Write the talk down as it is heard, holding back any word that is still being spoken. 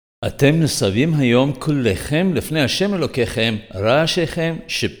אתם ניסבים היום כולכם לפני השם אלוקיכם, רעשיכם,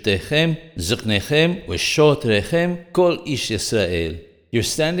 שבטיכם, זקניכם ושוטריכם, כל איש ישראל. You're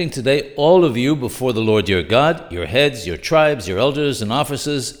standing today, all of you, before the Lord your God, your heads, your tribes, your elders and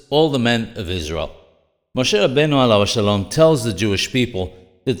officers, all the men of Israel. Moshe Rabbeinu alav shalom tells the Jewish people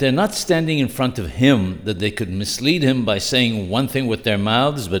that they're not standing in front of him, that they could mislead him by saying one thing with their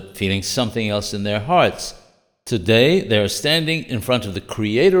mouths but feeling something else in their hearts. Today, they are standing in front of the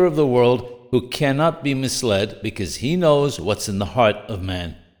Creator of the world who cannot be misled because he knows what's in the heart of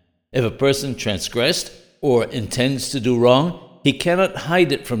man. If a person transgressed or intends to do wrong, he cannot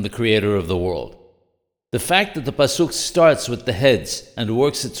hide it from the Creator of the world. The fact that the pasuk starts with the heads and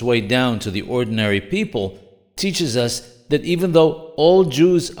works its way down to the ordinary people teaches us that even though all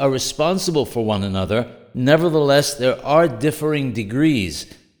Jews are responsible for one another, nevertheless there are differing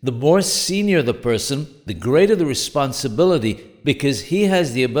degrees. The more senior the person, the greater the responsibility because he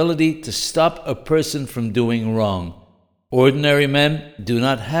has the ability to stop a person from doing wrong. Ordinary men do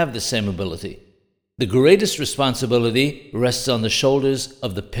not have the same ability. The greatest responsibility rests on the shoulders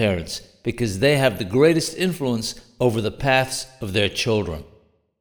of the parents because they have the greatest influence over the paths of their children.